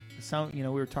some, we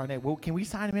were talking about, well, can we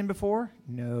sign them in before?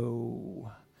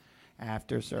 No.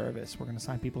 After service, we're going to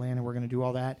sign people in, and we're going to do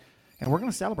all that, and we're going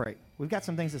to celebrate. We've got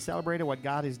some things to celebrate of what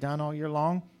God has done all year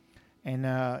long, and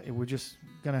we're just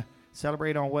going to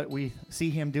celebrate on what we see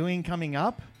Him doing coming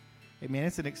up. Amen.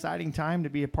 It's an exciting time to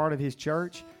be a part of His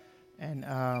church, and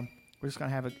we're just going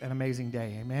to have an amazing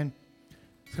day. Amen.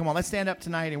 So come on, let's stand up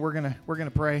tonight, and we're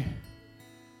gonna pray,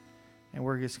 and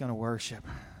we're just going to worship.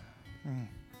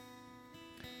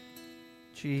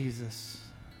 Jesus.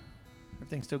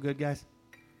 Everything still good, guys?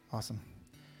 Awesome.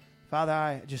 Father,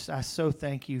 I so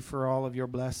thank you for all of your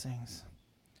blessings.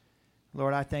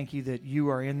 Lord, I thank you that you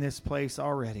are in this place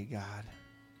already, God.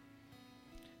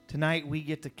 Tonight we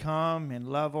get to come and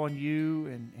love on you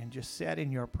and just sit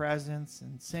in your presence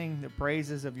and sing the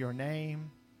praises of your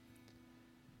name.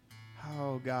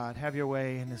 Oh, God, have your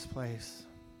way in this place.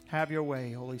 Have your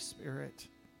way, Holy Spirit.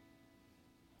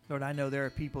 Lord, I know there are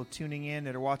people tuning in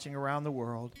that are watching around the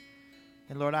world.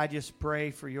 And Lord, I just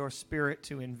pray for your Spirit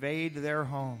to invade their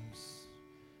homes.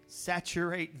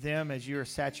 Saturate them as you are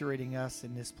saturating us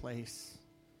in this place.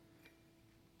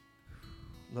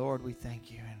 Lord, we thank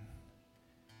you. And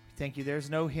we thank you there's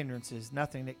no hindrances,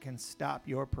 nothing that can stop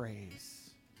your praise.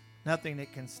 Nothing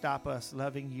that can stop us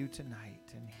loving you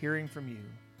tonight and hearing from you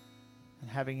and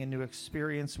having a new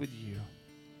experience with you.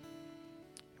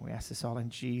 We ask this all in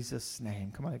Jesus'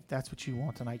 name. Come on, if that's what you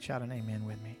want tonight, shout an amen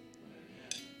with me.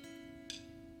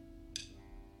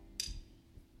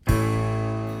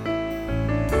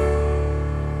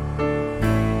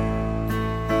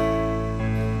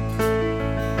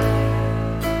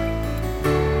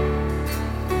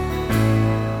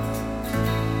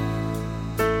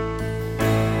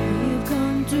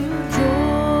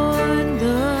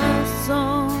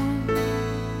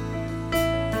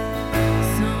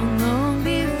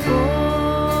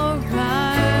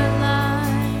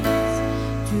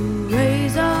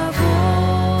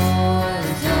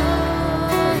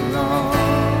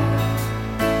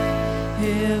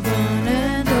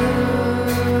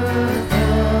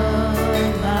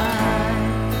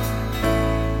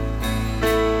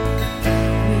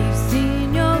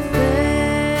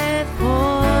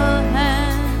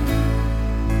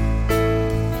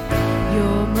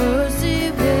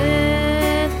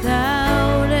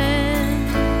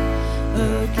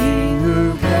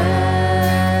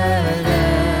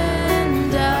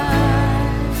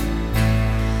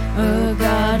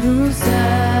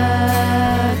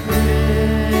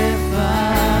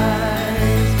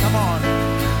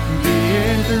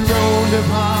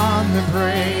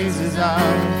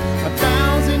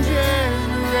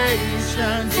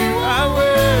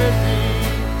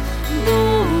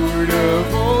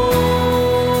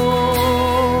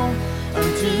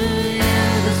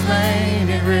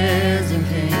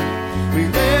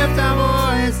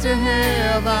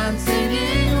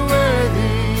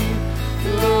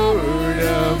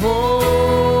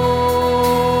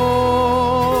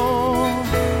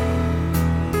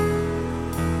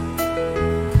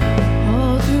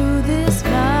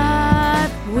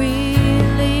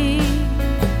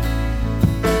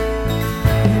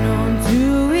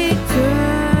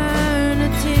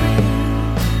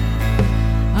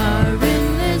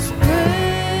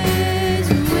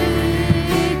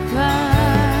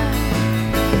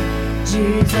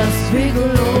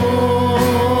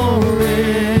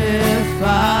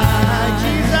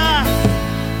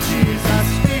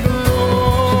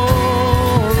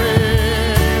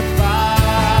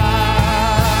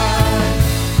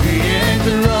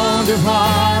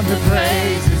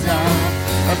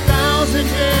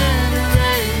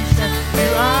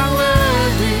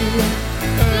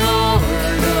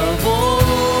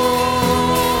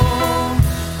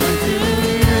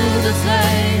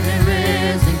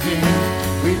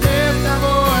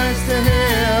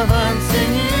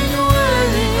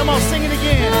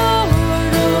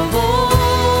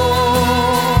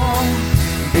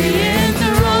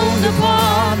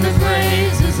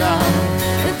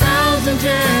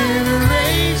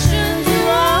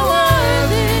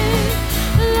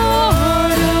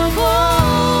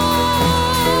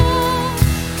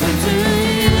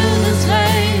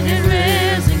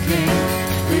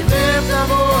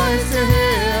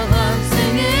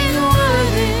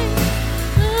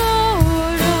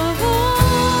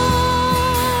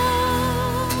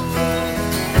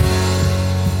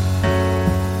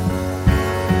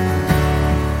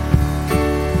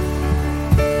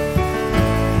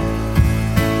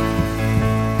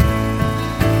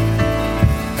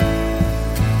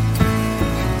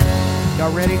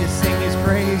 Ready to sing His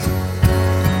praise?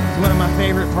 It's one of my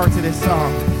favorite parts of this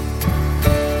song.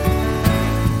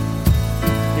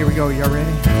 Here we go. Y'all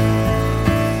ready?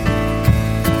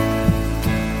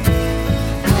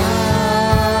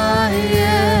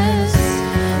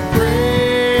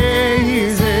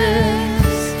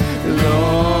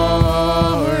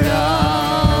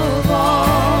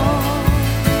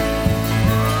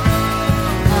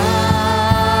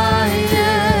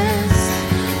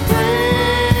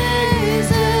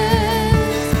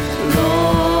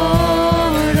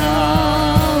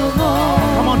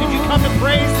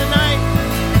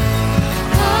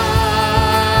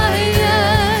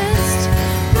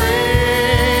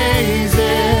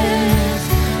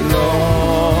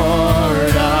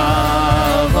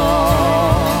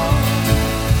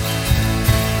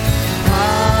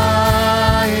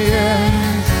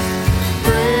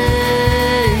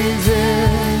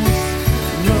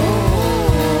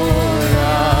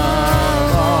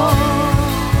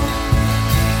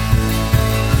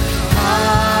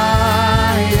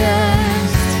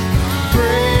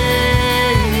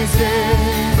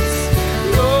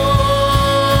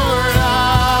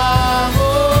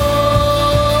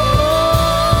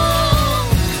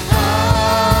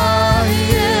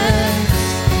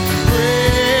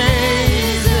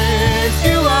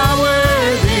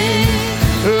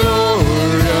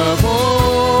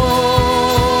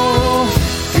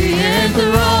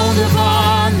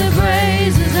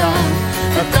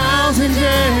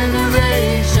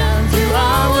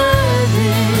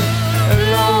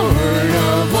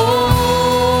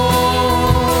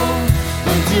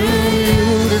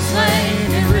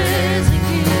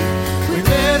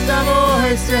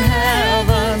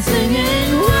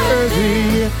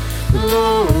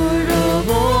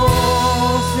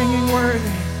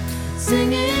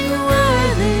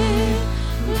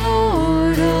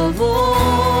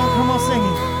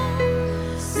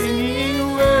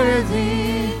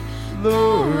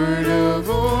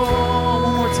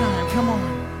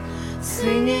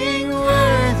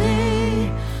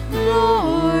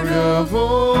 of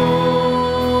old.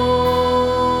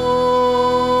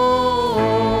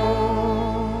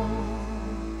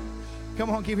 Come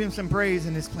on, give him some praise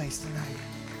in this place tonight.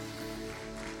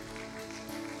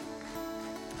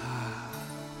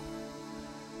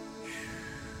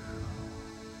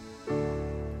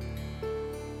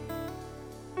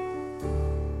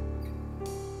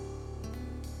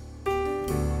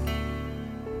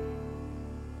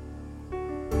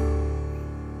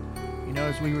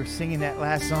 We were singing that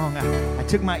last song. I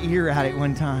took my ear out at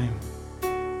one time.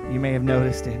 You may have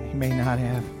noticed it. You may not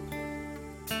have.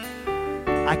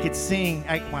 I could sing.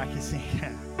 I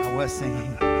was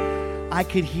singing. I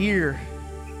could hear.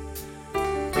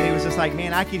 And it was just like,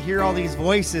 man, I could hear all these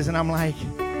voices. And I'm like,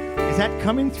 is that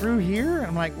coming through here?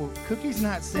 I'm like, well, Cookie's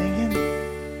not singing.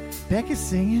 Becca's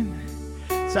singing.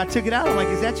 So I took it out. I'm like,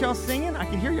 is that y'all singing? I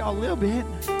can hear y'all a little bit.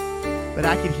 But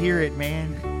I could hear it,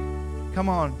 man. Come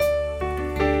on.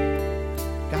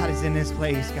 God is in this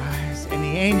place, guys, and the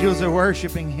angels are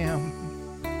worshiping him.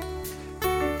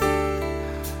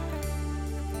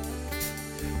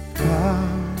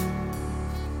 Come,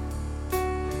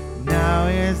 now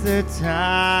is the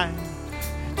time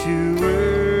to worship.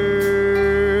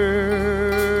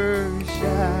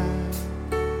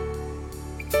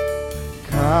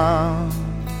 Come,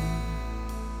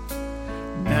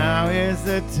 now is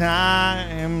the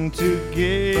time to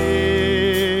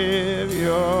give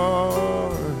your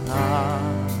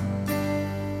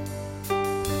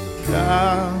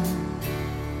come,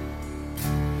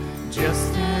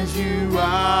 just as you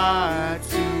are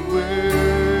to worship.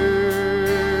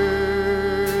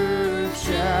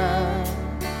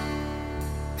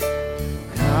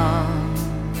 Come,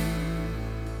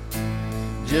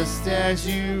 just as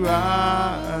you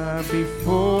are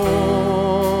before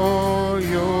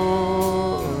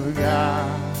your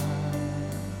God.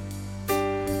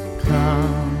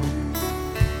 Come.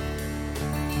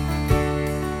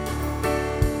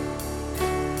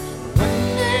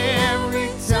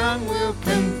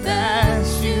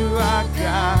 Confess you are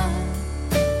God.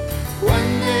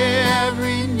 One day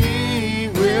every knee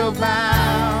will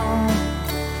bow.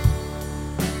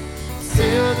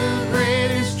 Still the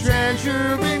greatest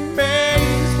treasure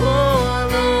remains for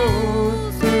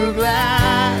those who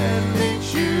gladly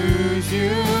choose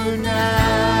you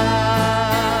now.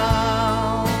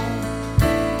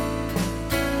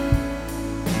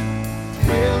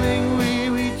 Willingly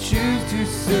we choose to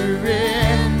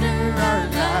surrender our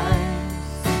lives.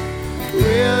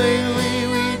 Willingly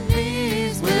we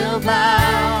knees will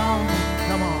bow.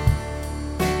 Come on.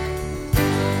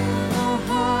 Our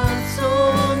heart,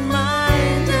 soul,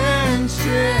 mind, and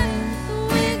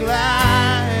strength, we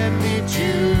gladly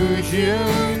choose you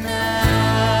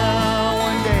now.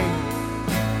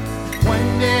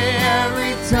 One day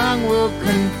every tongue will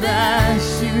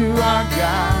confess you are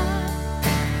God.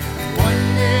 One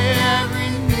day every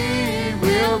knee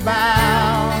will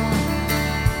bow.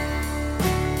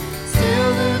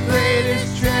 The greatest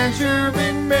treasure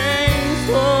remains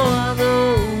for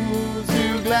those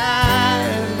who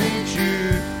gladly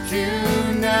choose you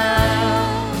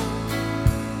now.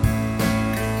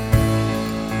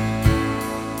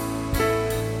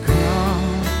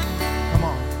 Come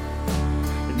on.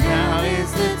 Now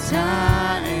is the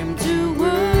time to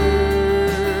worship.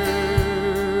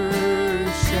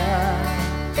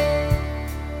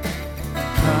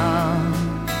 Come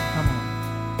on.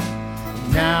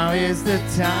 Now is the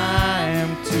time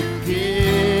to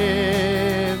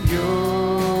give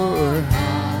your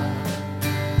heart.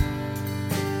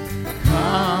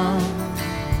 Come,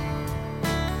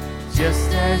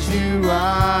 just as you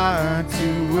are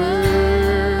to worship.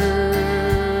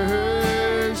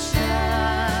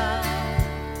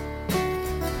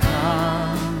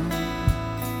 Come,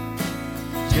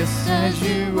 just as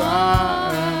you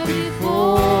are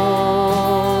before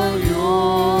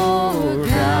your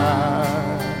God.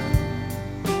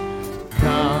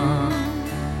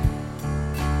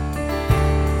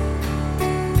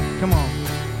 Come on.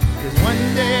 Because one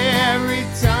day every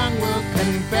tongue will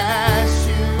confess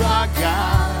you are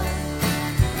God.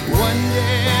 One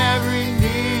day every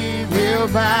knee will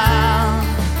bow.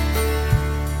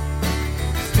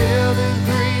 Still the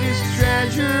greatest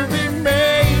treasure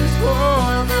remains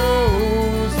for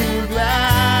those who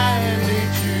gladly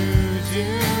choose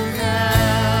you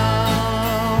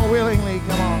now. Willingly,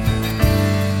 come on.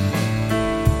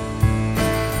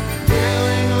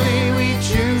 Willingly we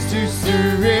choose to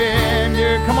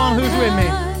surrender. Come on, who's with me?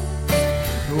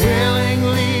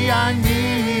 Willingly our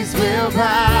knees will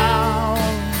bow.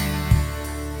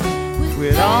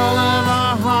 With all of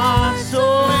our heart,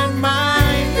 soul, and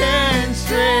mind and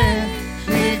strength,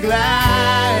 we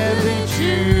gladly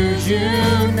choose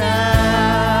you now.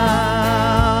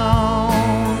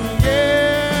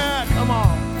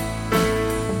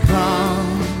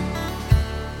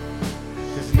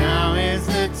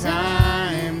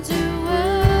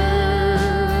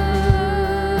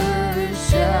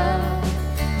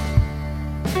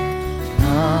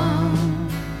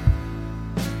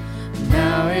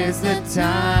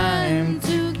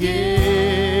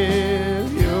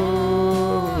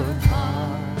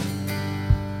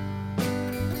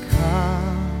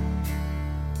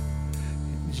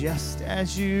 just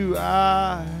as you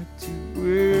are to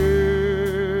worship.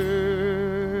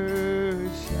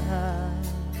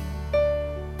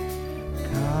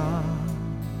 Come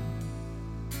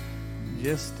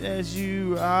just as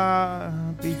you are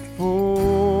before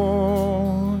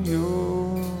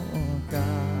your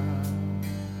God.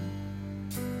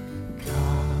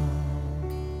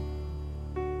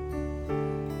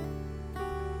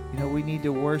 You know, we need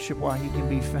to worship while he can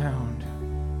be found.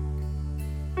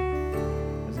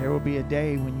 Because there will be a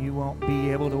day when you won't be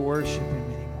able to worship him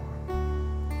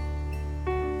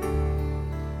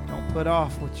anymore. Don't put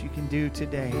off what you can do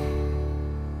today.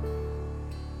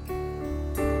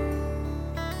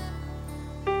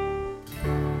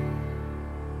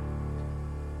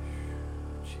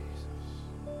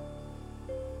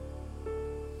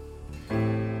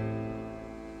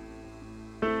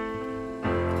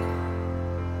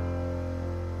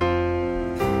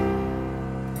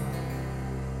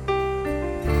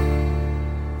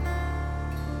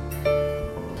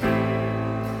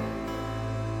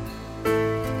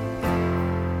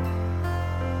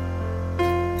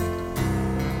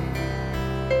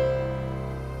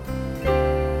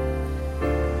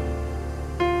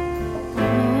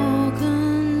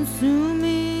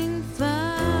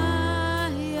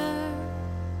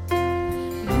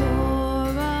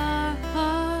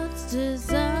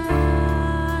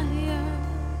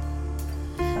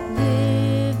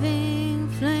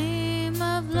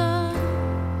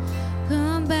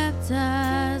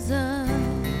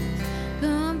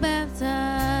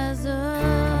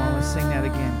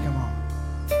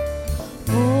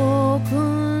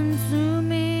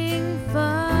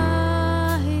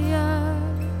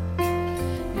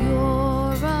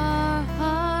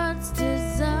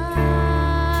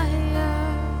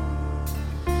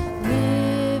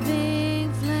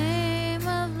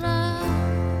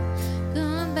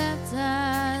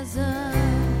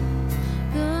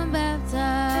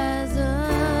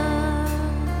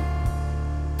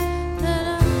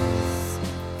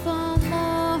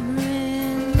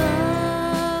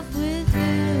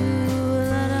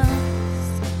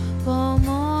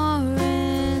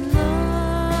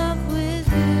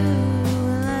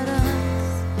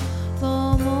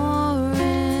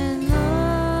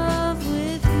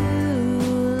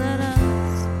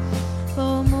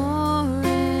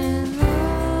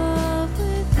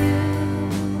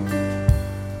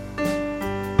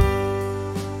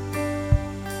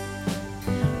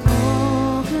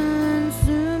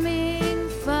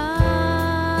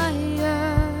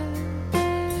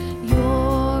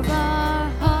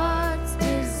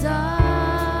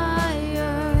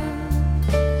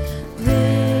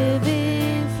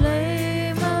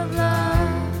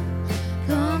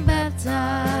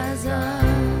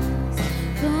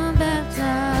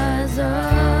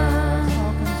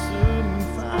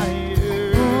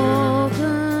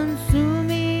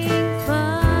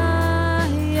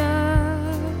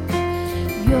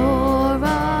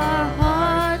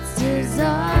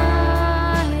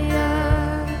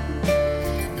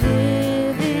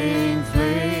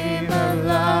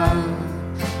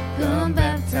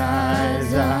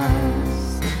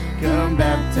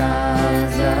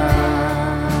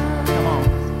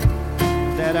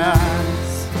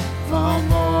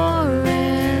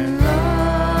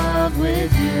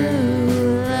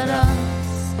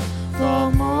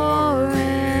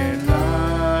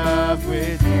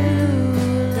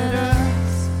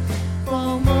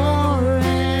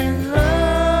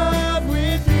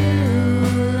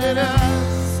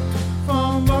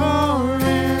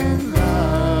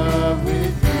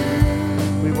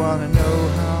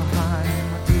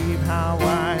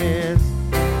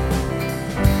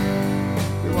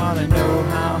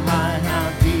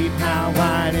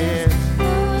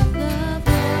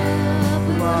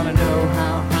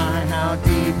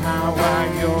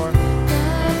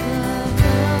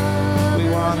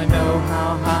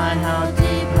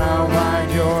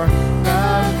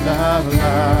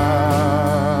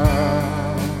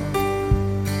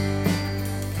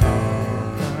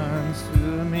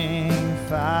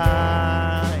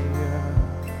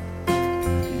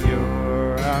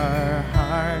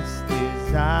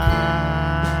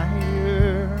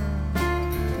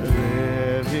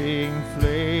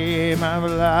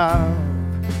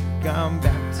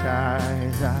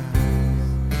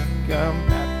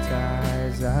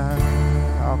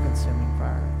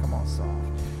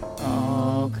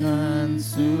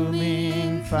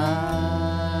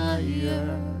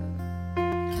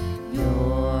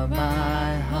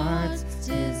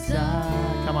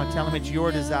 Tell him it's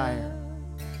your desire.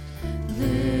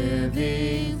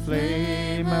 Living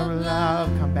flame of love.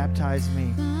 Come baptize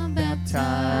me.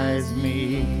 Baptize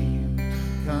me.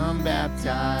 Come baptize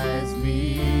baptize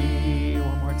me.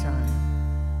 One more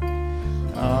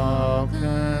time. All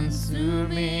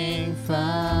consuming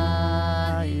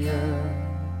fire,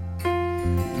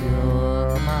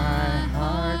 you're my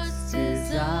heart's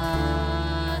desire,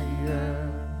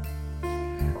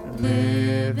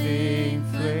 living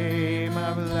flame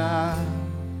of love,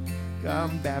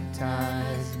 come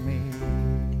baptize me,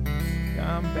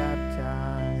 come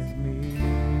baptize me.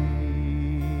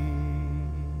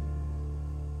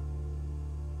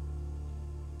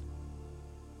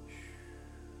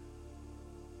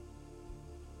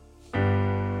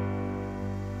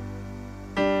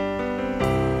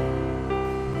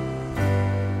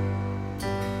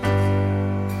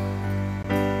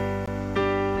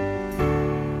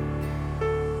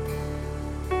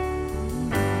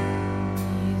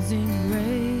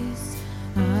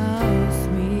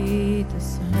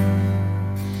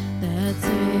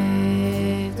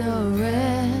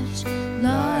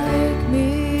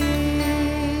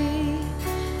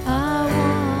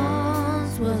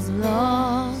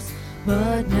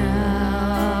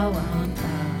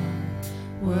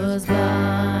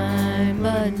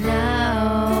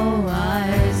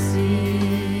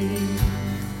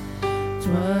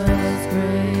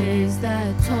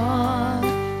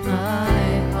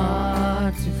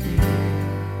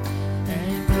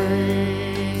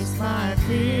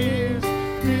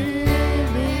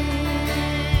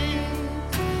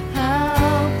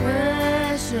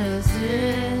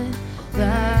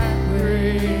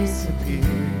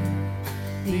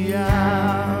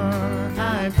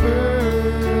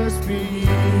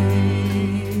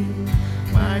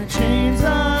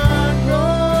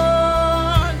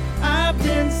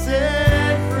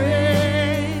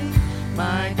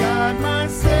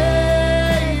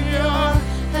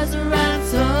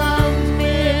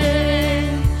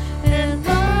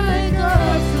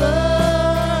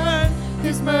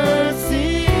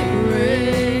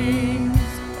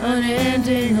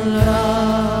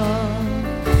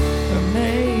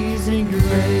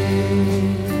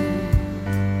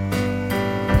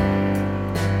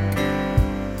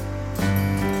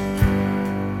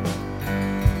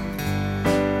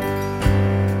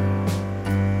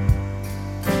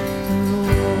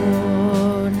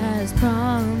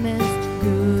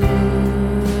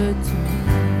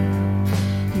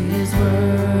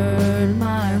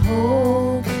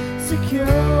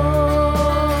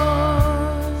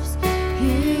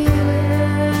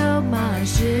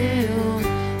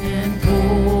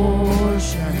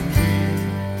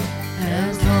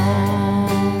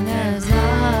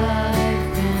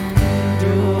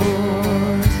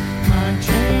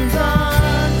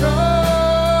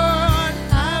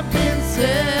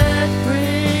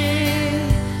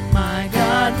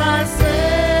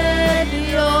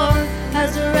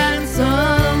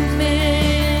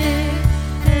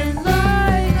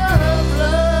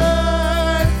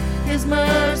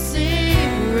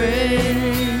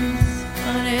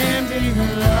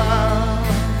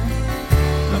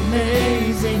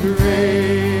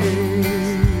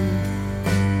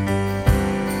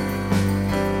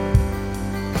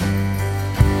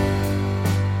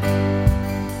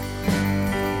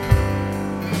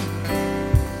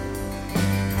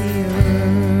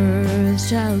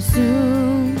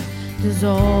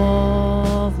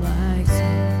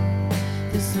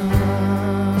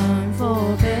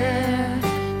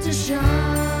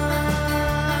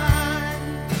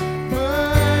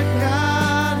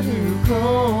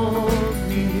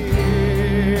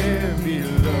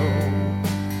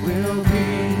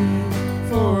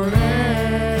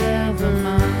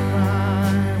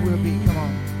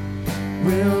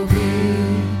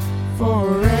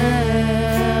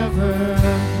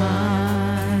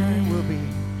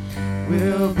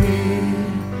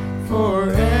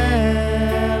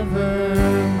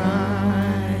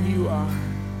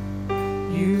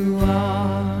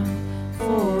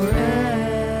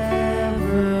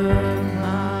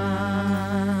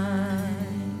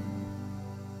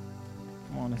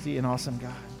 Awesome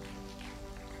God.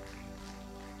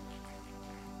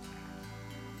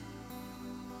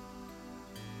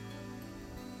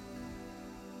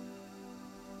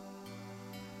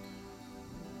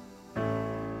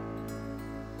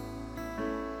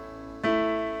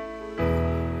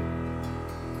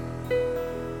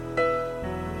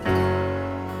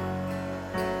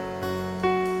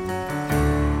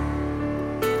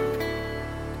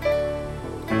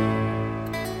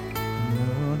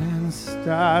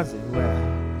 Stars it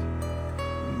wept,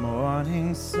 the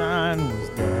morning sun was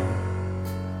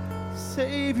dead.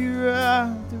 Savior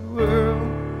of the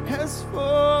world has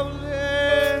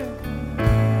fallen.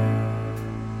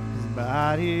 His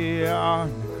body on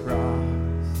the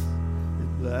cross, his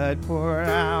blood blood poured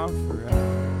out for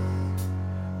us,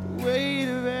 the weight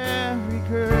of every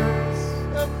curse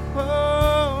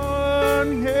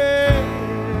upon him.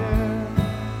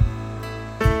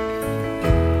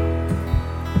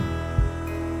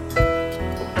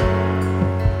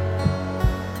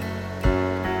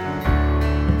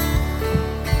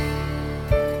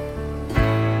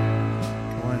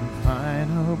 One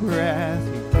final breath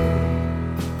he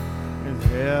gave as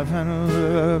heaven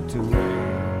looked away.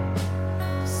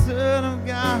 Son of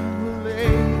God was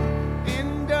laid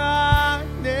in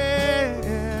darkness,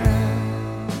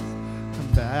 a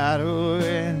battle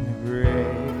in the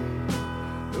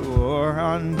grave, the war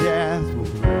on death will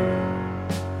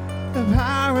break, the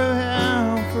power of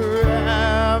hell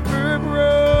forever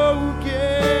broken,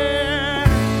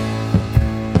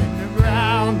 and the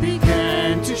ground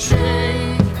began to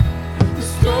shake, the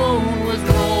stone was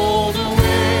rolled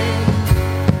away,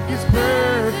 his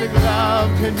perfect love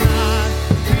could not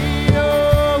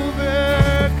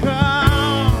overcome.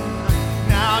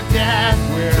 Now death,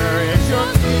 where is your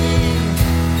king?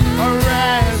 A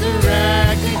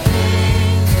resurrected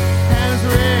king has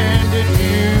rendered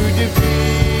you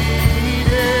defeated.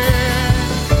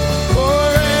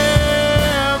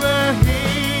 Forever he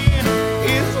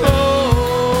is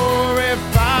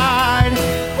glorified.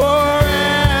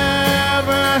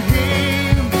 Forever he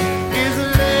is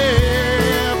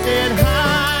lifted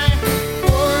high.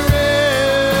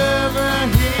 Forever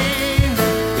he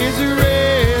is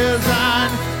risen.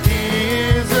 He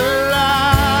is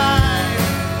alive.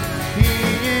 He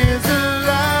is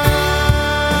alive.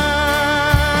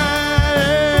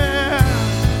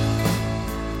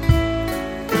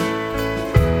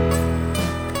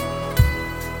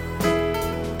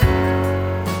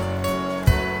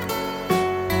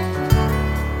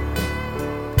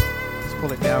 Let's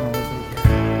pull it down a little bit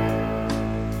here.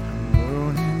 The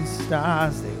moon and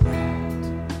stars they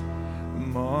wept. The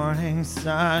morning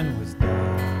sun was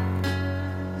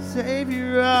down.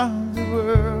 Savior of the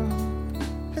world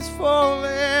has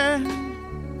fallen.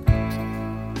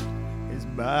 His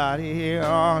body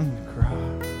on the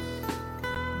cross,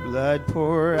 blood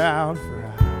poured out for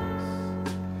us,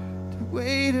 the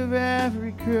weight of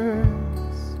every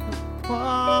curse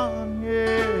upon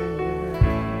him.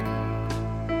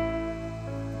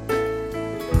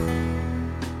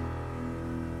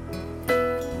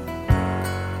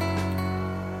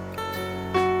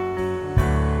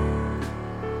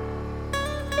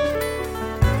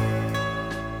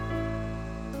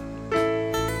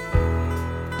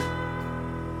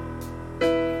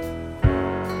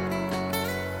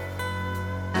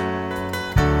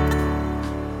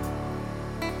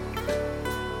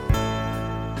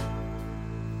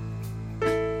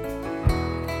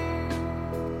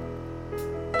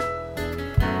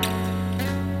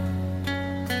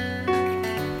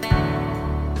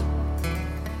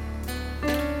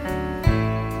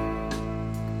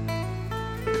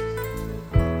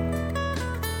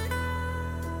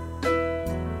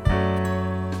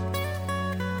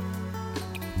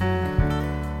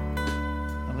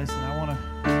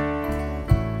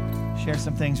 Share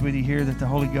some things with you here that the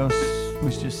Holy Ghost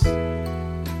was just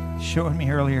showing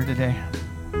me earlier today.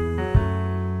 But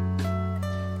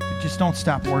just don't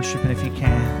stop worshiping if you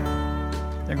can.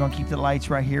 They're going to keep the lights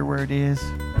right here where it is.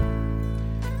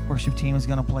 Worship team is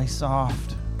going to play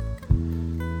soft.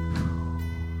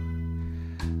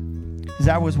 As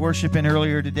I was worshiping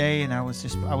earlier today, and I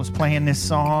was playing this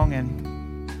song, and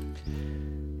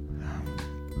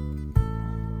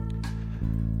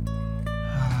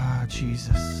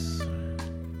Jesus.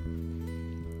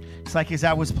 It's like as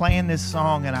I was playing this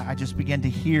song and I just began to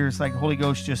hear, it's like the Holy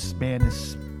Ghost just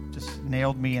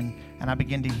nailed me, and I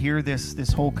began to hear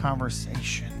this whole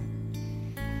conversation.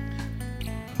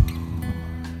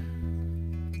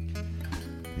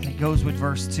 And it goes with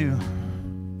verse 2.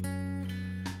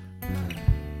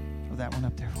 Throw that one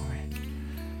up there for me.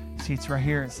 See, it's right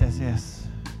here. It says this.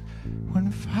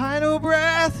 One final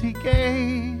breath he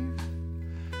gave,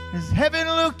 as heaven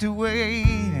looked away.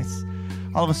 And it's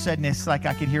all of a sudden, it's like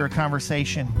I could hear a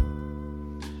conversation.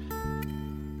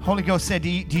 Holy Ghost said, do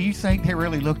you think they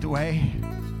really looked away?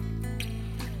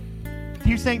 Do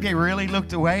you think they really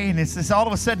looked away? And it's this, all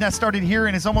of a sudden I started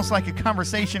hearing, it's almost like a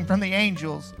conversation from the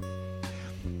angels.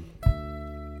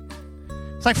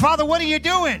 It's like, Father, what are you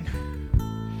doing?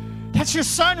 That's your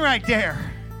son right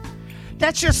there.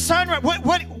 That's your son.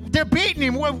 What? They're beating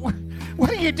him. What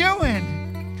are you doing?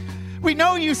 We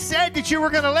know you said that you were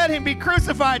going to let him be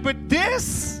crucified, but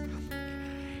this,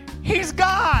 he's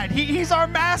God. He's our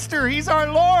master. He's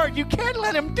our Lord. You can't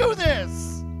let him do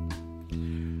this.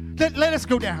 Let us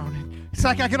go down. It's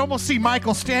like I can almost see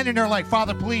Michael standing there like,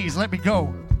 Father, please, let me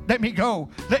go. Let me go.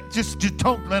 Just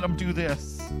don't let them do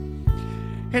this.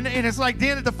 And it's like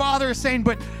then the Father is saying,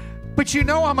 but you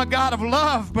know I'm a God of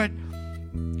love, but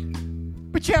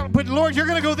Lord, you're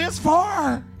going to go this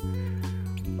far.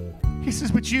 He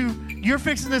says, but you're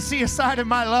fixing to see a side of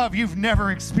my love you've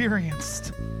never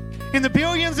experienced. In the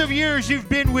billions of years you've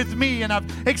been with me, and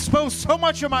I've exposed so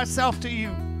much of myself to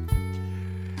you.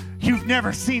 You've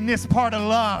never seen this part of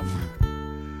love.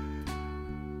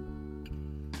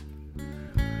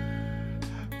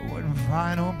 One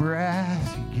final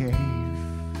breath he gave,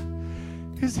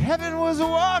 his heaven was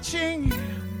watching.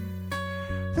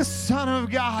 The Son of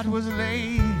God was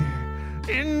laid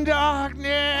in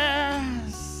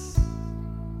darkness.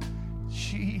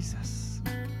 Jesus.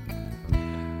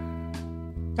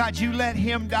 God, you let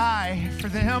him die for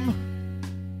them.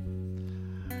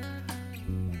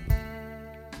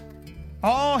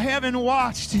 All heaven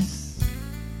watched as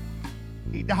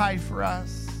he died for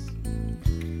us.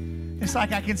 It's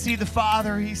like I can see the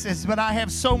Father. He says, but I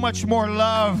have so much more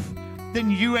love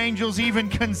than you angels even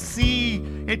can see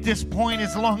at this point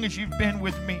as long as you've been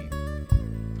with me.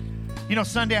 You know,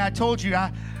 Sunday I told you,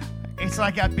 it's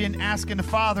like I've been asking the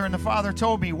Father, and the Father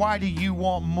told me, why do you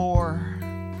want more?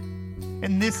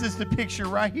 And this is the picture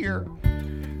right here,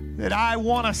 that I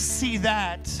want to see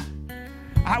that.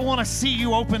 I want to see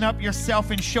you open up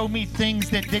yourself and show me things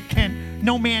that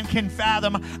no man can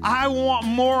fathom. I want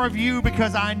more of you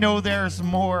because I know there's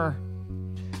more.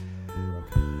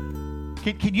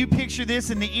 Can you picture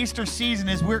this in the Easter season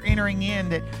as we're entering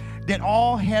in, that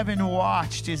all heaven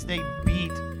watched as they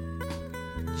beat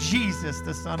Jesus,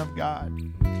 the Son of God.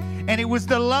 And it was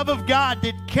the love of God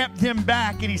that kept them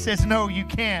back. And he says, no, you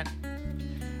can't.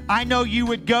 I know you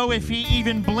would go if he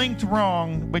even blinked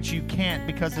wrong, but you can't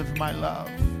because of my love.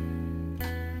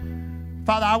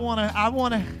 Father, I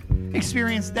want to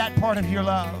experience that part of your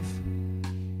love.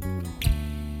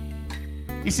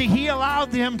 You see, he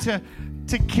allowed them to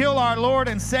kill our Lord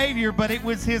and Savior, but it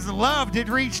was his love that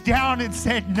reached down and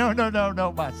said, no,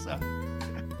 my son.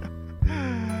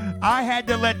 I had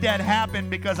to let that happen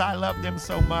because I loved them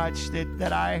so much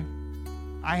that I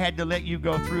had to let you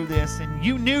go through this. And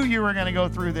you knew you were going to go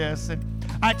through this. And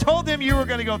I told them you were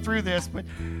going to go through this, but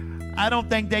I don't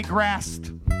think they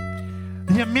grasped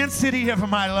the immensity of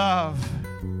my love,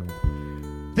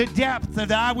 the depth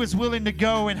that I was willing to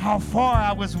go and how far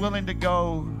I was willing to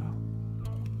go.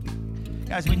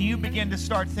 Guys, when you begin to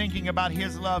start thinking about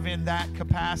his love in that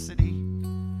capacity,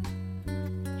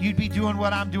 you'd be doing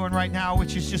what I'm doing right now,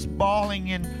 which is just bawling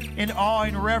in awe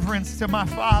and reverence to my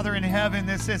Father in heaven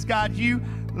that says, God, you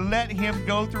let him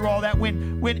go through all that.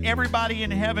 When everybody in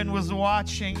heaven was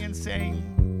watching and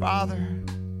saying, Father,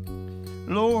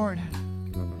 Lord,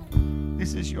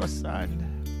 this is your son.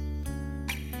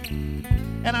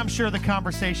 And I'm sure the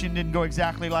conversation didn't go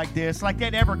exactly like this, like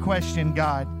they'd ever questioned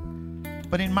God.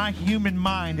 But in my human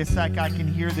mind, it's like I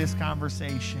can hear this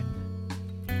conversation.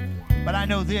 But I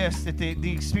know this, that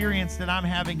the experience that I'm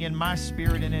having in my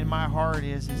spirit and in my heart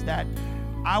is that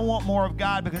I want more of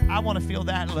God because I want to feel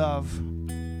that love.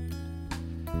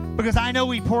 Because I know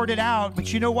he poured it out,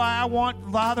 but you know why I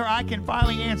want, Father, I can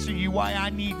finally answer you why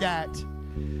I need that.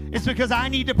 It's because I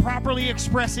need to properly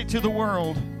express it to the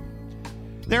world.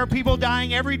 There are people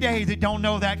dying every day that don't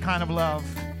know that kind of love.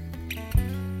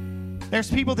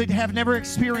 There's people that have never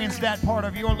experienced that part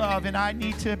of your love, and I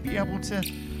need to be able to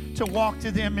walk to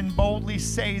them and boldly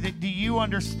say that, do you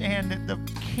understand that the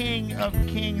King of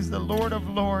Kings, the Lord of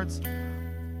Lords,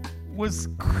 was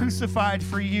crucified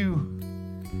for you?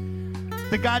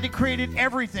 The God that created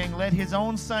everything let his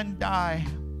own son die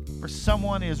for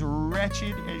someone as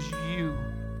wretched as you.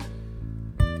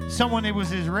 Someone that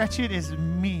was as wretched as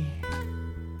me.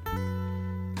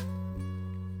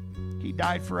 He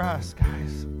died for us,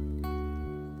 guys.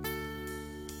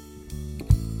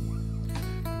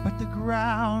 But the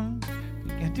ground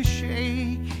began to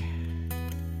shake,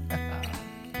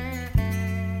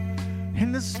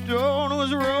 and the stone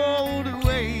was rolled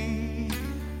away.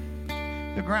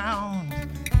 The ground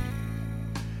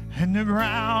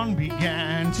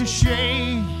began to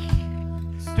shake.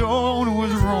 Stone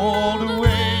was rolled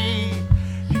away.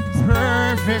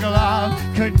 Perfect love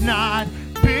could not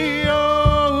be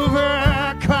overcome.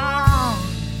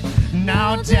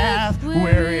 Now death,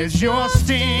 where is your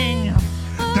sting?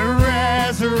 The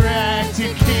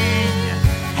resurrected King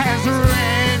has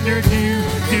rendered you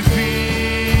defeated.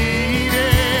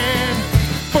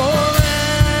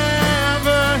 Forever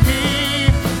he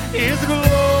is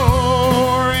glorified.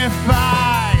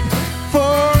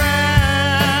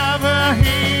 Forever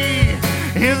he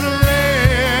is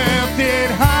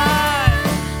lifted high.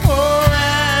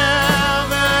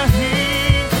 Forever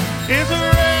he is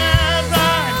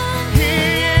risen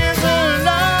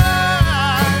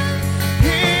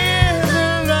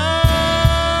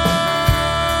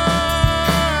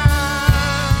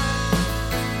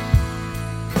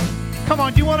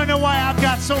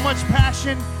so much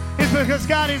passion is because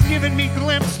God has given me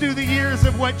glimpse through the years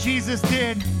of what Jesus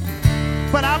did.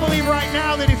 But I believe right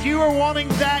now that if you are wanting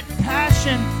that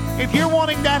passion, if you're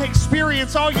wanting that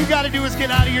experience, all you got to do is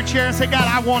get out of your chair and say, God,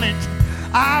 I want it.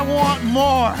 I want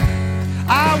more.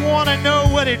 I want to know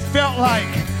what it felt like.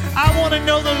 I want to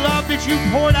know the love that you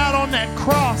poured out on that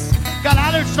cross. God,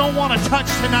 I just don't want to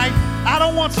touch tonight. I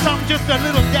don't want something just a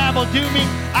little dabble do me.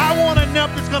 I want enough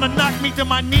that's going to knock me to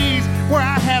my knees where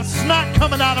I have snot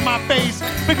coming out of my face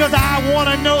because I want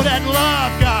to know that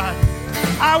love, God.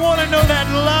 I want to know that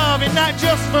love, and not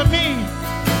just for me,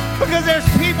 because there's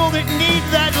people that need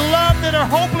that love that are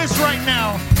hopeless right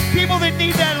now. People that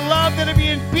need that love that are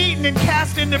being beaten and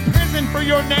cast into prison for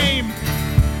your name.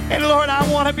 And Lord, I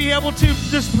want to be able to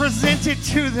just present it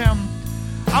to them.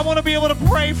 I want to be able to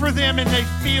pray for them and they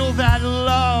feel that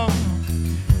love.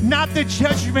 Not the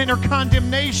judgment or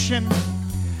condemnation,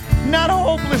 not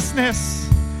hopelessness,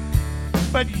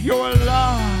 but your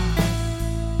love.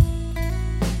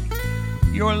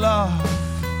 Your love.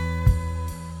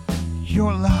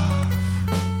 Your love.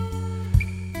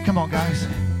 Come on, guys.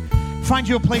 Find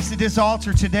you a place at this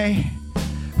altar today.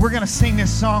 We're going to sing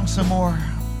this song some more.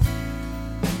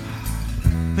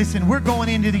 Listen, we're going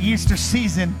into the Easter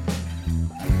season.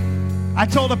 I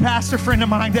told a pastor friend of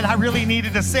mine that I really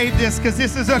needed to save this because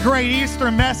this is a great Easter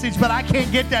message, but I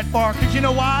can't get that far because you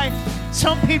know why?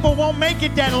 Some people won't make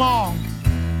it that long.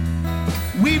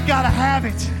 We've got to have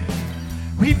it.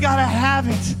 We've got to have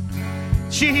it.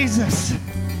 Jesus.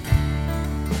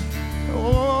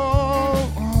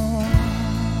 Oh, oh.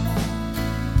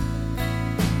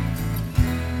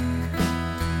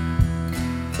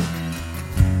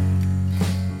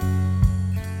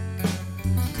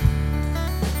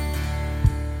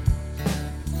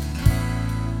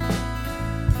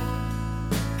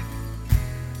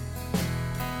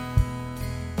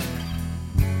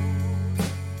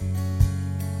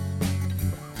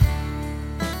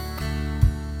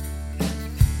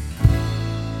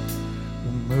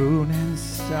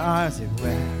 Stars it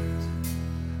wept,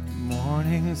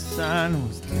 morning sun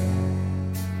was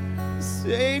dead. The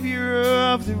Savior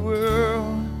of the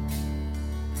world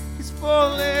is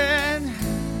fallen,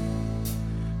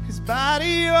 his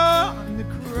body on the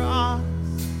cross,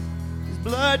 his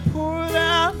blood poured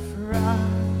out for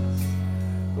us,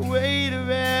 the weight of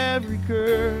every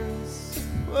curse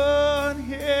upon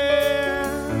him.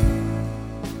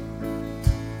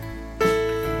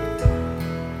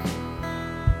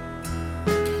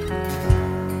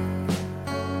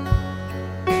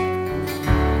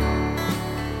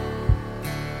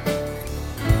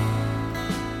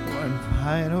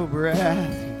 Final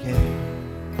breath he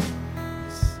gave,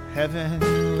 as heaven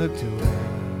looked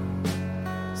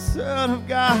away. Son of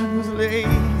God was laid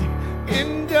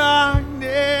in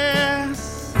darkness,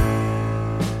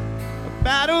 a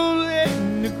battle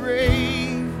in the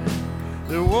grave.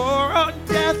 The war on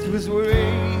death was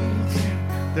waged,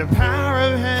 the power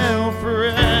of hell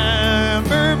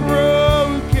forever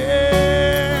broken,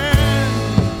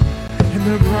 and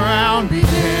the ground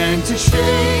began to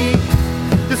shake.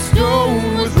 The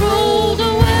stone was rolled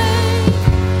away.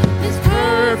 His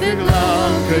perfect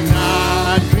love could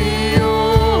not be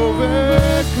overcome.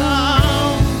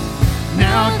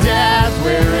 Now death,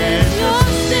 where is your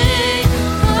sting?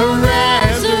 A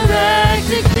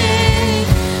resurrected King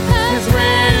has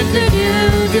rendered you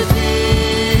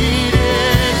defeated.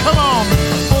 Come on.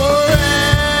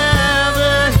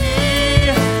 Forever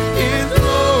he is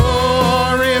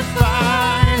glorified.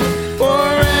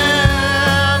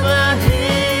 Forever he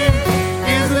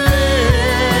is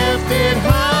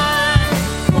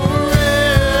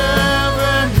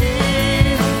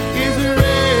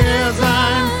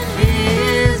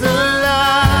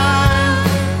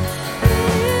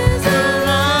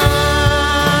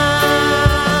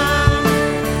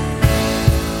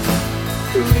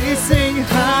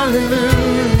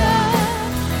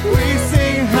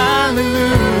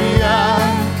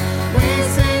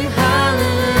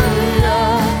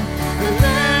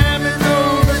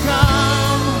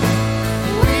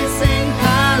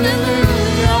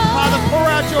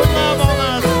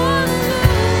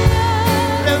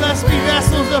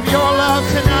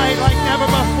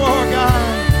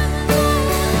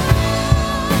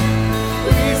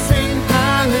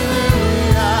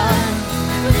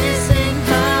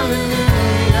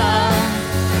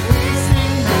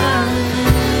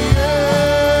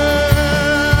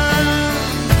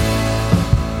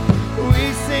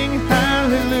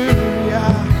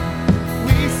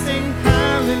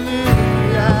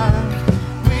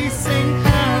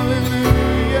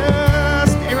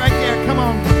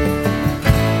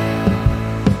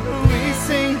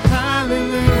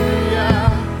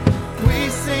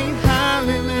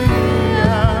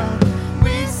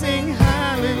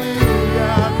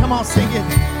sing it.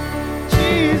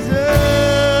 Jesus,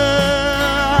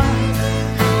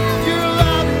 your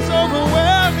love is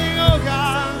overwhelming, oh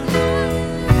God.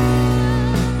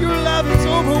 Your love is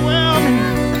overwhelming.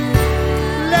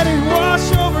 Let it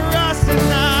wash over us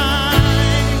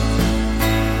tonight.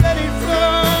 Let it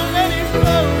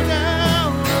flow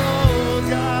down, oh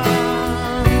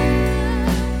God.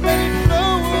 Let it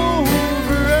flow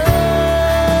over us.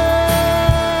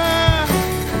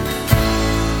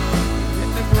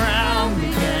 And the ground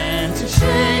began to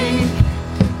shake.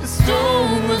 The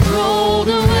stone was rolled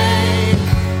away.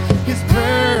 His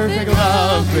perfect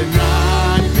love could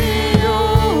not be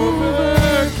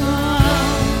overcome.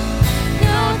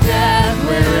 Now death,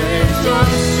 where is your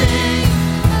sting?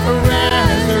 A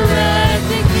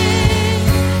resurrected King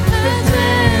has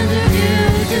handed you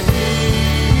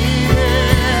defeated.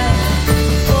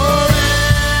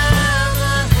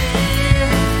 Forever He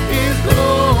is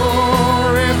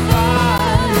glorified.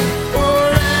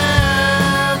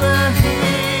 Forever He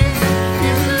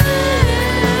is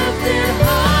lifted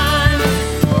high.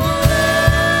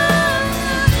 Forever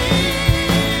He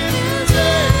is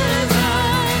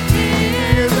alive. He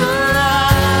is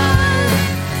alive.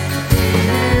 He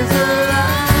is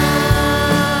alive.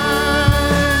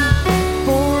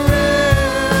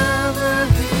 Forever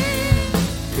He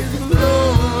is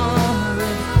glorified.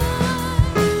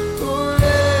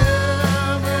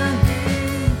 Forever He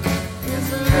is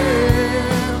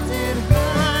lifted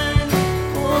high.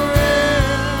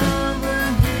 Forever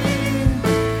He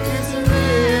is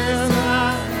lifted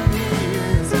high. He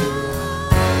is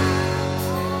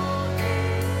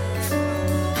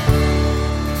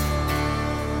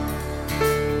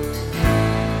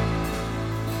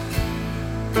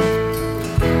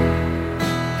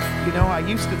You know, I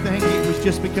used to think it was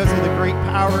just because of the great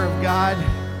power of God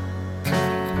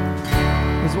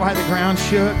is why the ground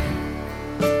shook.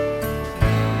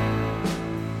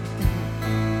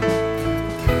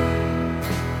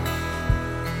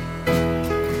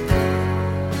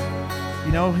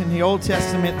 You know, in the Old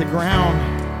Testament, the ground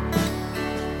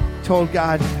told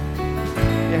God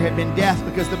there had been death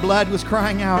because the blood was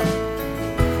crying out.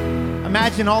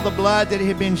 Imagine all the blood that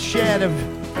had been shed of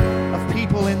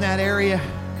people in that area.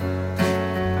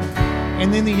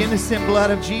 And then the innocent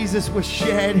blood of Jesus was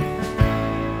shed.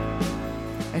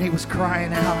 And He was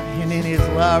crying out. And in His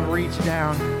love reached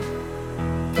down.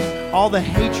 All the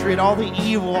hatred, all the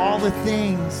evil, all the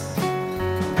things.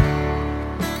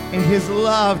 And His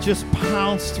love just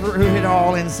pounced through it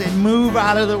all and said, move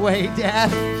out of the way,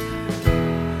 Dad.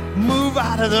 Move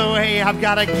out of the way. I've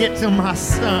got to get to my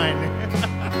son.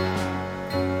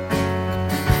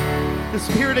 The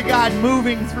Spirit of God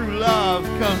moving through love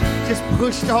just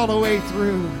pushed all the way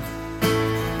through.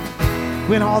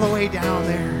 Went all the way down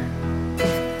there.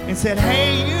 And said,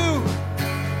 hey,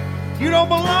 you don't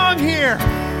belong here.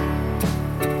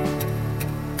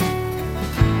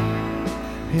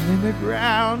 And then the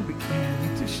ground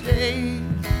began to shake.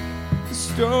 The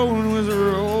stone was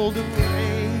rolled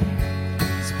away.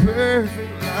 His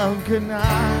perfect love could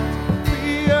not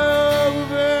be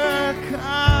overcome.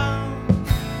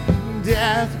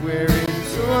 Death, where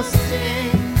is your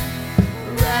sting?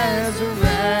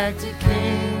 Resurrected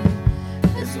King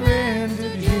has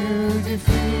rendered you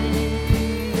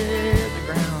defeated. The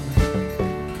ground.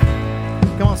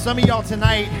 Come on, some of y'all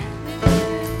tonight,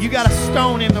 you got a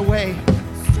stone in the way.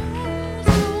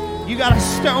 You got a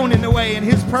stone in the way, and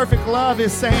His perfect love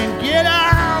is saying, get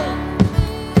out!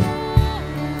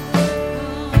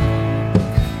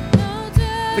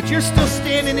 But you're still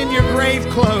standing in your grave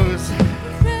clothes.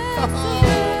 Oh,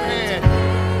 man.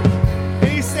 And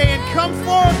He's saying, come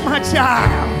forth, my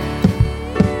child.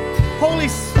 Holy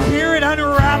Spirit,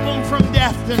 unwrap them from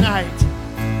death tonight.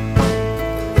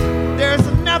 There's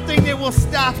nothing that will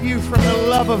stop you from the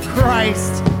love of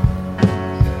Christ.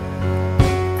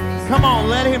 Come on,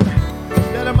 let Him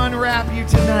unwrap you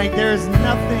tonight. There's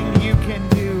nothing you can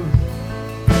do.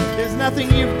 There's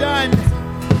nothing you've done.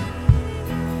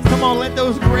 Come on, let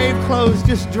those grave clothes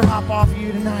just drop off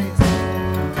you tonight.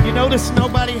 You notice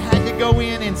nobody had to go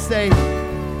in and say,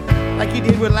 like He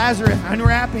did with Lazarus,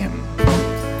 unwrap him.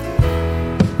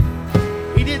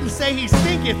 He didn't say he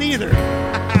stinketh either.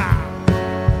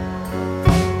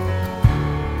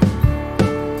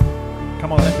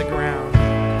 Come on, let the ground.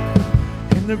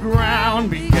 And the ground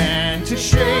began to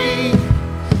shake.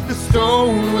 The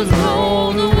stone was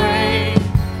rolled away.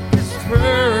 His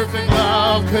perfect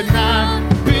love could not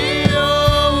be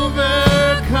overcome.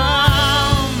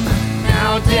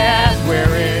 Now death,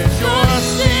 where is your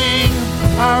sting?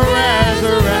 Our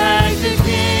resurrected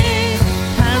King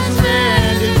has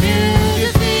rendered you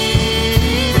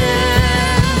defeated.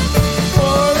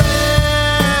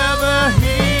 Forever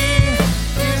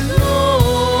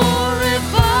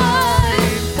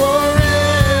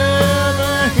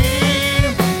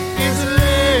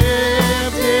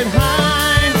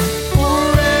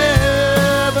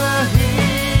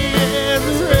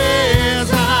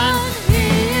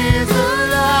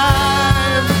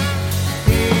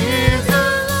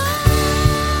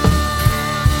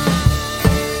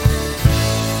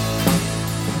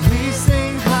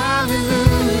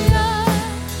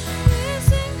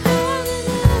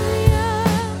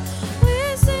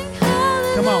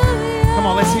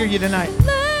you tonight.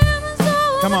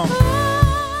 Come on.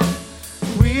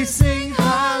 We sing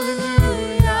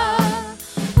hallelujah.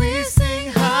 We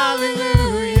sing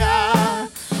hallelujah.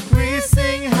 We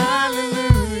sing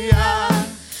hallelujah.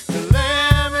 The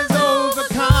Lamb is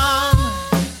overcome.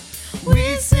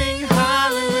 We sing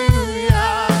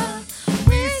hallelujah.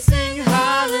 We sing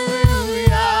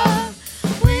hallelujah.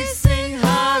 We sing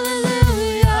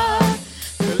hallelujah.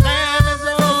 The Lamb is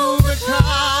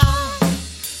overcome.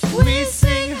 We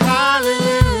sing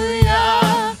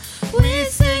hallelujah. We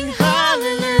sing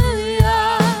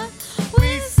hallelujah.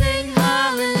 We sing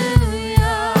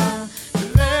hallelujah. The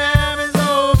Lamb is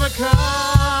overcome.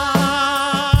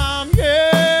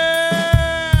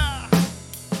 Yeah.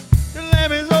 The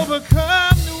Lamb has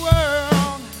overcome the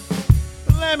world.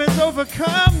 The Lamb has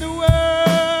overcome the world.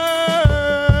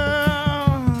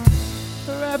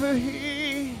 Forever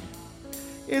He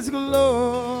is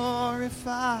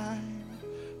glorified.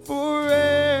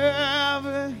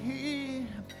 Forever He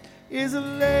is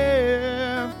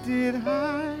lifted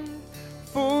high.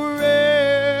 Forever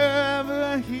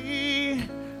He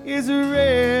is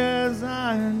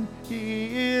risen.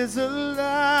 He is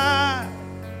alive.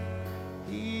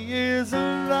 He is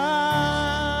alive.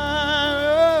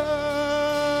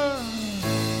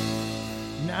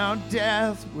 Now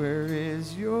death, where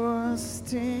is your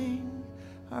sting?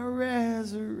 Our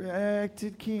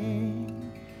resurrected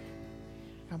King.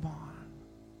 Come on.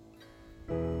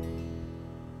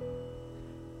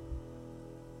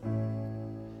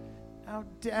 Now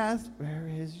death, where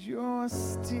is your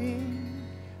sting?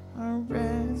 Our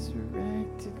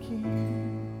resurrected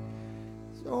King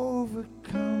has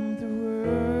overcome the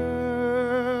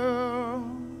world.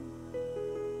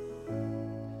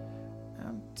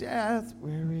 Now death,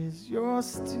 where is your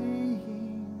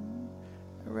sting?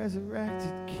 Our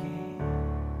resurrected King.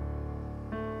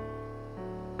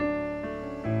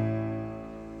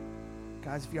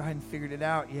 Guys, if y'all hadn't figured it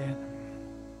out yet,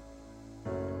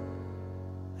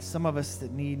 some of us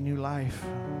that need new life.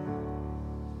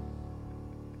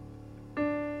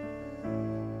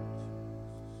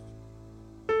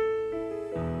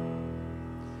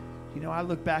 You know, I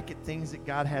look back at things that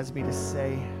God has me to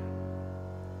say.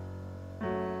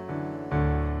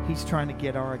 He's trying to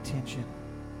get our attention.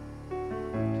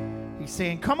 He's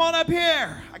saying, come on up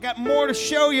here. I got more to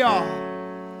show y'all.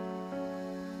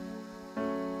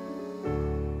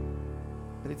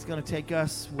 But it's going to take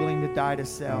us willing to die to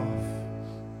self.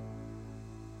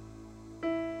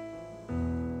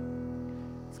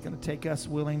 It's going to take us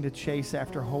willing to chase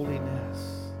after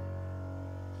holiness.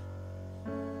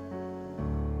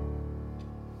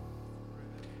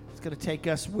 It's going to take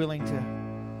us willing to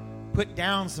put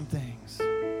down some things.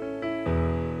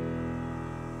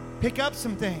 Pick up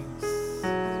some things.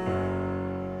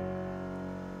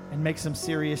 And make some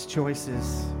serious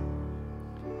choices.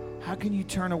 How can you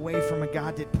turn away from a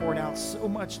God that poured out so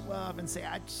much love and say,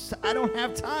 I don't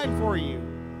have time for you.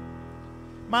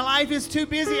 My life is too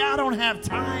busy. I don't have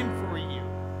time for you.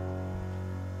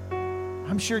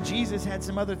 I'm sure Jesus had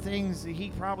some other things that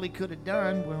he probably could have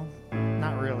done. Well,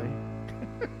 not really.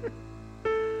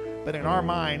 But in our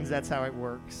minds, that's how it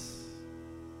works.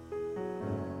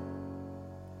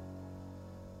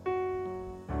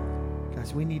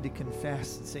 Guys, we need to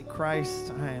confess and say,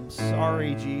 Christ, I am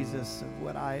sorry, Jesus, of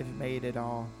what I have made it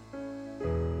all.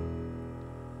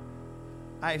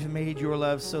 I have made your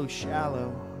love so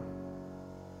shallow.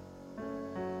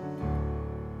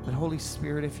 But Holy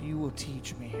Spirit, if you will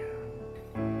teach me,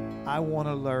 I want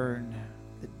to learn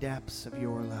the depths of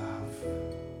your love.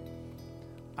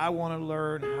 I want to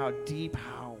learn how deep,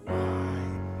 how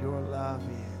wide your love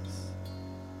is,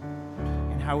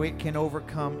 and how it can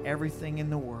overcome everything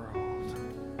in the world.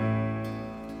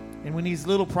 And when these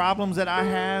little problems that I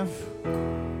have, I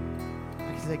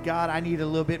can say, God, I need a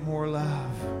little bit more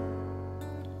love.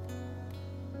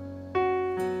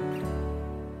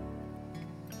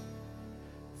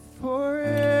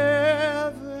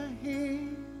 Forever He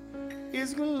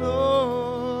is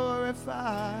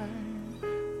glorified.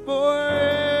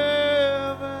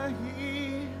 Forever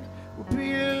He will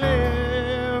be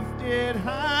lifted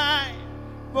high.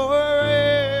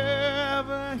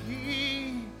 Forever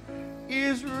He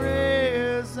is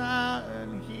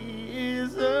risen. He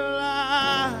is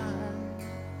alive.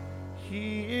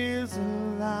 He is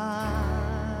alive.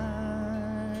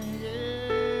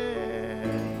 Yeah.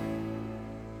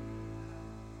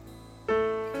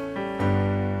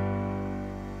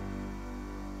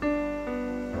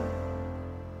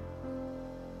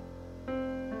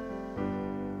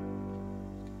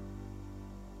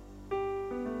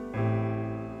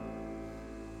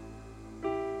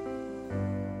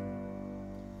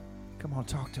 Come on,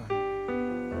 talk to him.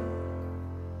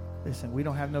 Listen, we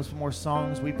don't have no more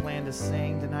songs we plan to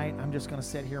sing tonight. I'm just going to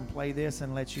sit here and play this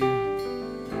and let you...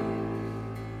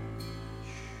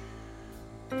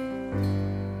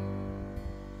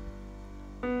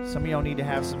 Some of y'all need to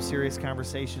have some serious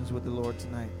conversations with the Lord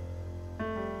tonight.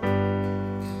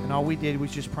 And all we did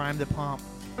was just prime the pump.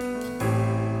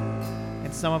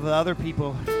 And some of the other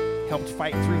people helped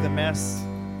fight through the mess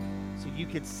so you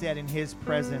could sit in His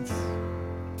presence.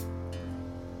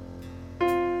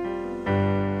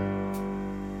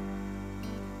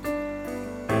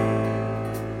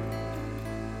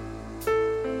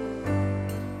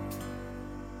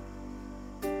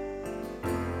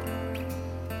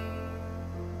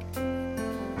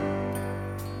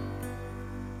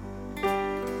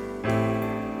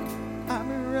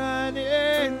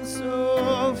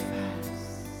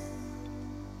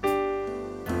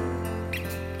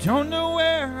 Don't know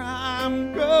where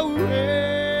I'm going,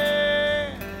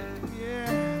 yeah.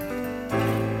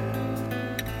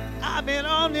 I've been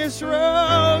on this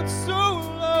road so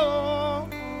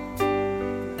long,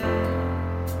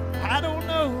 I don't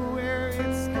know where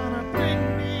it's gonna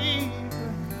bring me.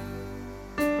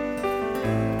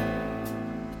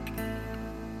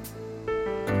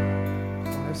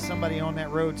 Well, there's somebody on that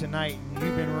road tonight, and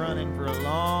you've been running for a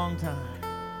long time.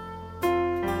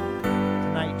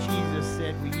 Jesus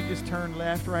said, will you just turn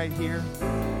left right here?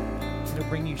 It'll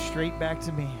bring you straight back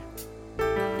to me.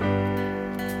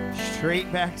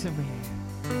 Straight back to me.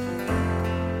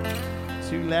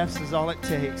 2 lefts is all it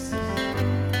takes.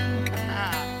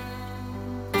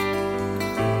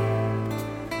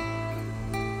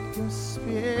 Your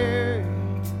spirit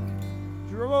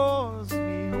draws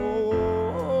me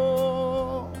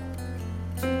home.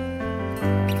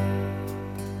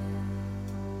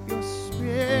 Your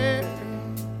spirit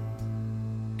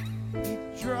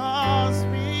draws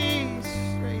me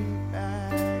straight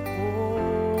back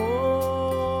home.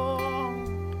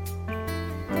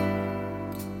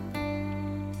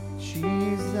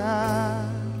 Jesus,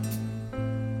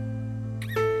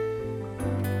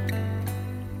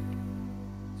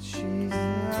 Jesus.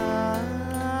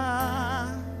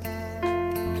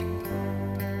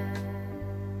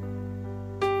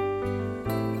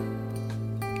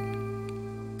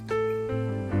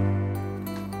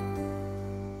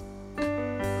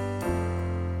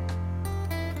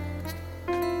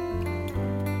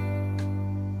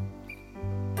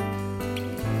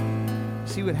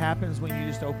 See what happens when you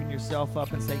just open yourself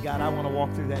up and say, God, I want to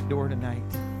walk through that door tonight.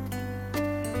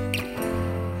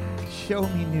 Show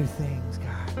me new things,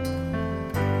 God.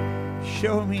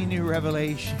 Show me new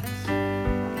revelations.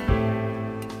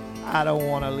 I don't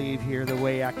want to leave here the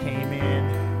way I came in.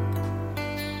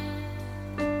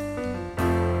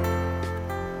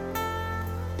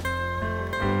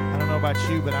 I don't know about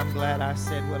you, but I'm glad I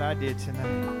said what I did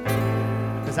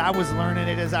tonight. Because I was learning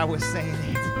it as I was saying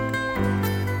it.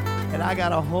 And I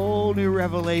got a whole new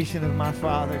revelation of my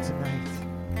Father tonight.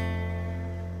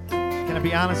 Can I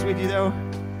be honest with you, though?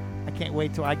 I can't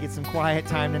wait till I get some quiet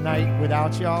time tonight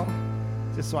without y'all,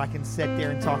 just so I can sit there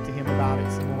and talk to Him about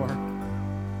it some more.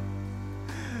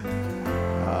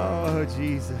 Oh,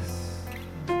 Jesus.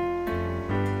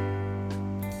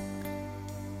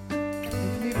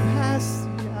 Take me past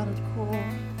the outer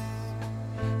courts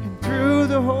and through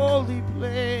the holy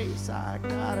place. I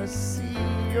gotta see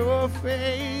Your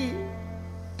face.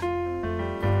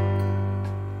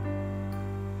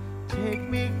 Take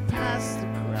me past the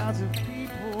crowds of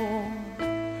people,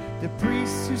 the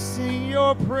priests who sing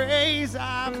Your praise.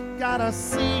 I've gotta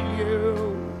see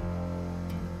You.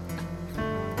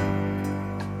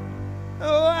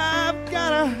 Oh, I've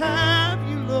gotta have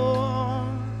You, Lord.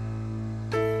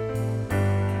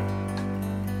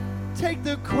 Take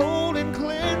the cold and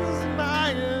cleanse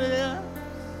my lips.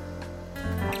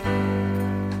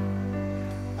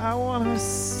 I wanna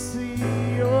see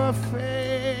Your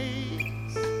face.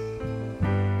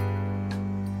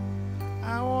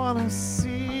 I wanna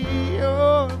see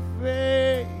Your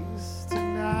face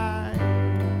tonight.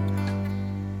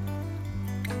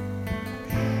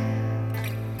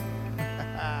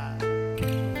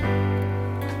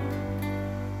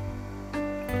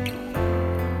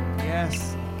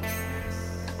 Yes.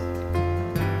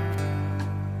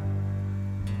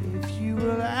 If You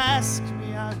will ask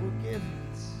me, I will give it.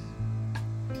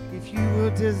 If You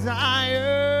will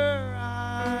desire,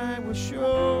 I will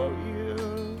show You.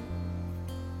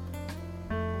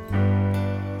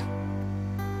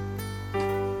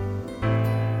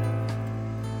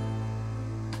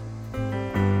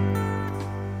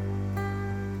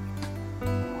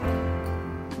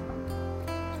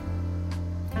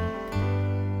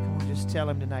 Tell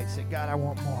Him tonight, say, God, I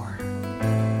want more.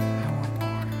 I want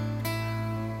more.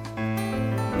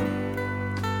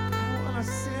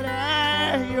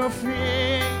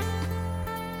 feet.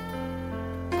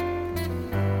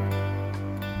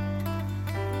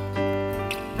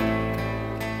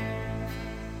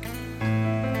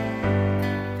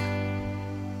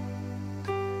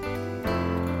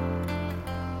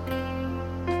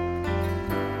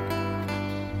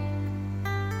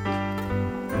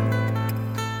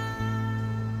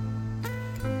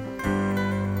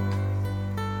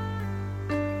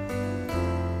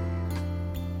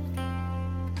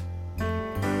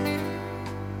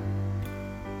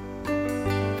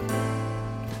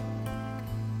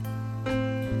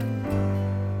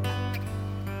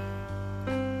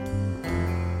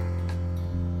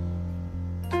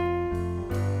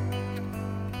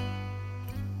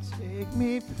 Take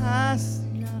me past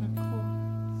the outer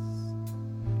courts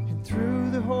and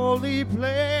through the holy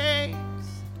place,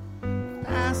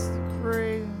 past the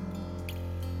grave.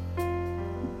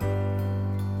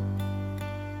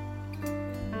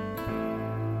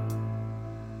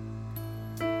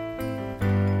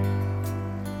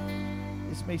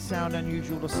 This may sound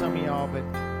unusual to some of y'all, but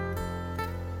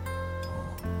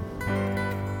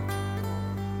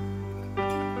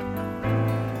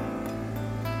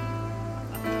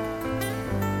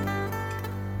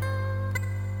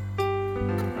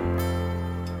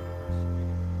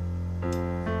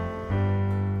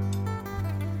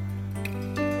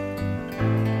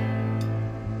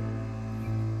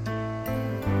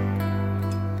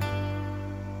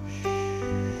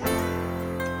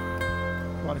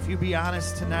if you be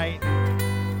honest tonight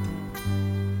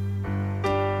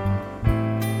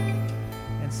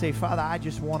and say, Father, I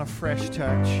just want a fresh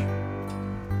touch.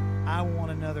 I want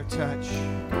another touch.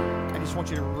 I just want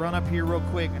you to run up here real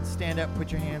quick and stand up and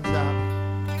put your hands up.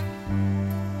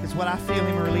 Because what I feel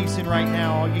Him releasing right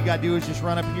now, all you got to do is just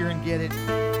run up here and get it.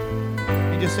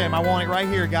 And just say, I want it right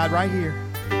here, God, right here.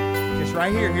 Just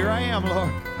right here. Here I am,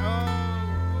 Lord.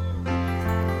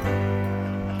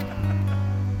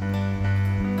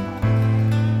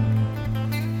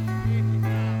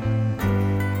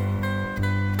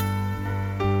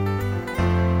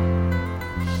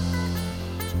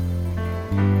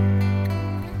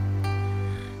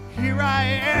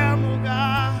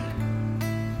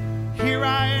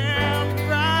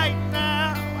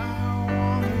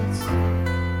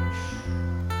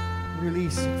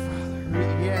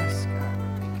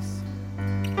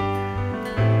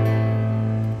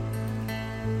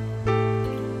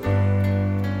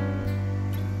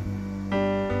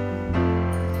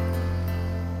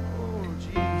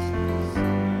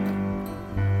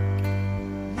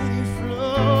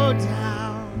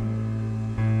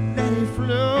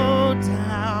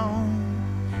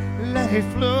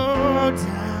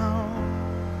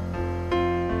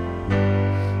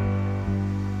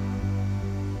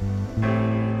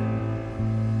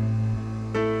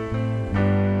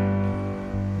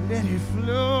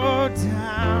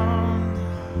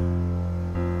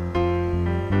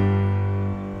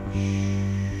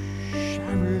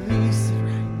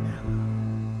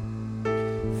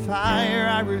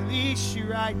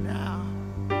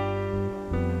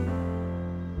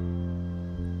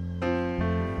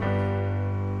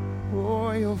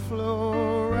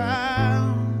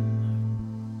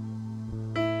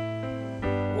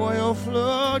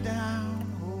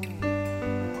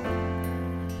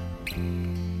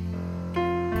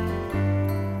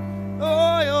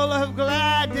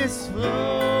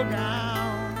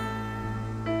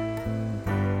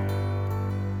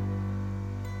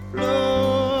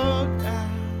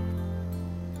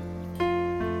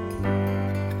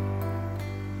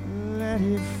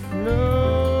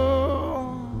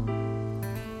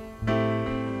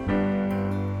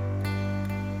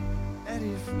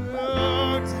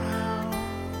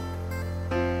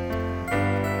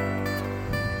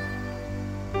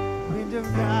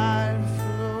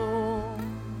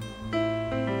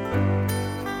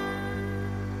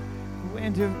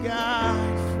 Of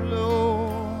God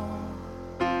flow.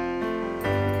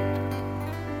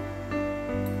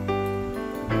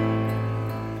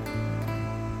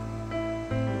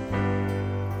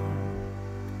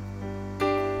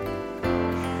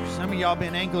 Some of y'all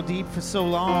been ankle deep for so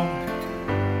long.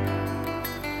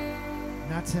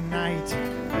 Not tonight.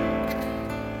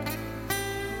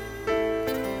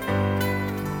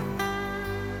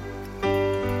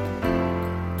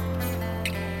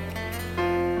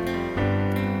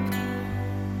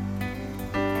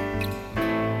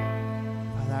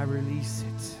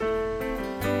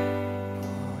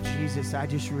 I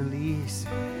just release it.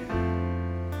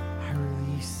 I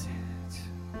release it.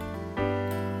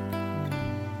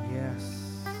 Yes.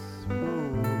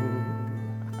 Ooh.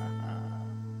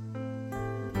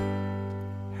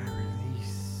 I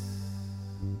release.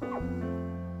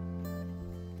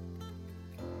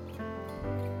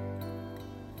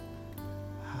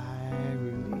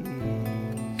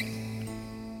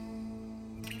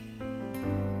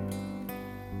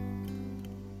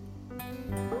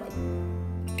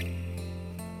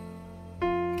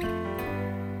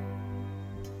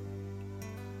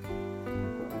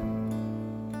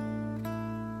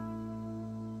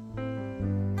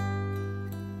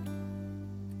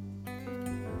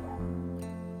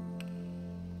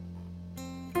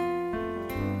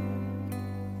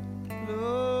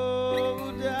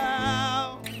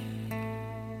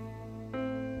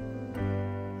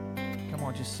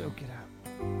 just soak it up.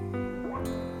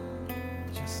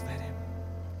 Just let Him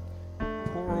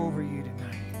pour over you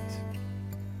tonight.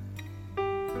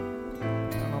 I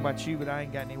don't know about you, but I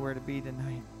ain't got anywhere to be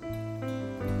tonight.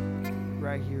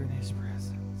 Right here in His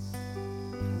presence.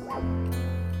 Oh,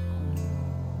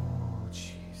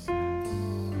 Jesus.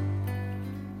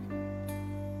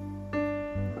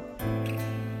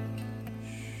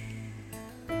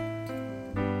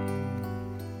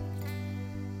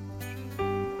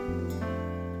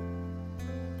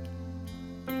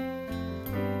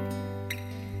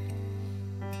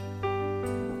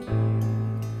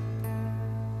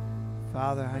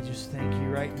 Father, I just thank you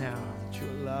right now that your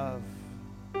love,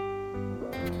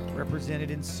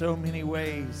 represented in so many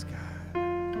ways,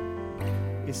 God,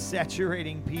 is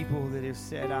saturating people that have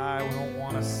said, I don't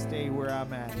want to stay where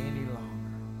I'm at any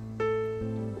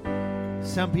longer.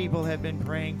 Some people have been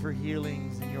praying for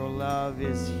healings, and your love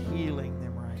is healing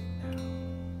them right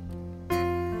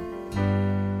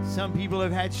now. Some people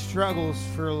have had struggles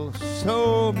for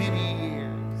so many years.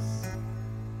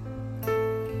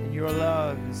 Your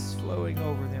love is flowing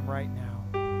over them right now,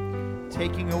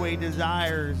 taking away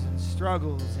desires and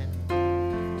struggles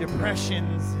and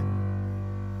depressions,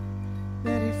 and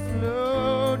let it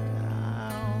flow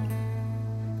down.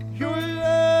 Your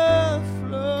love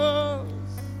flows.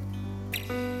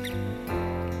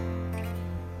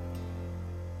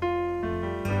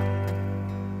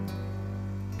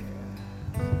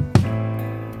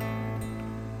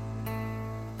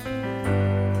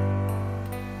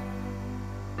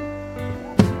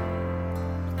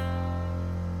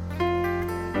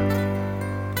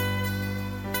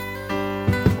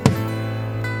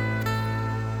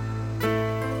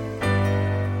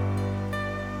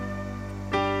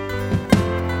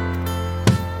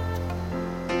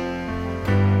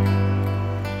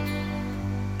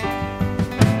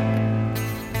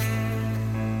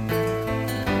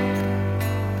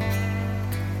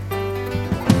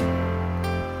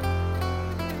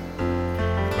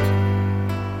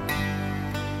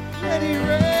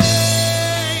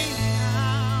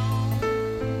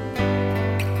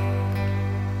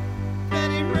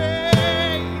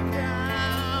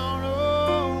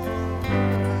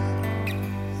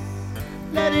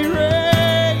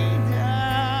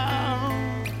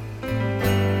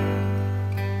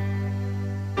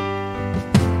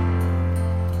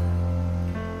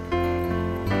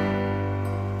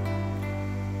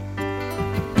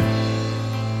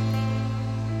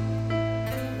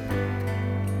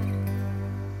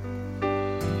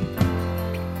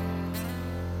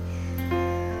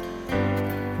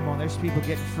 People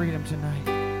getting freedom tonight.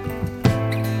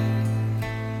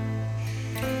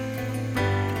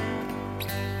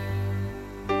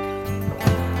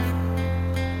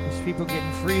 There's people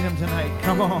getting freedom tonight.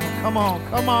 Come on, come on,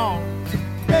 come on.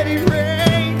 Let it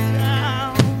rain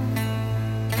down.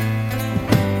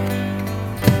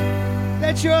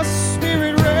 Let your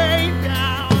spirit rain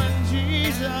down,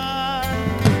 Jesus.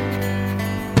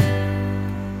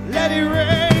 Let it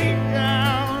rain.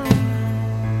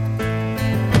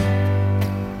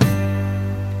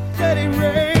 Let it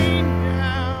rain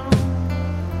down.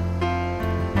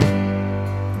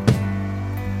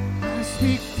 I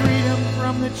speak freedom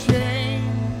from the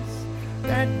chains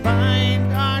that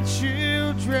bind our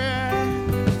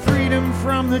children. Freedom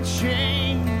from the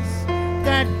chains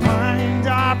that bind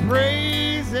our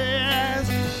praises.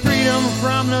 Freedom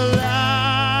from the lies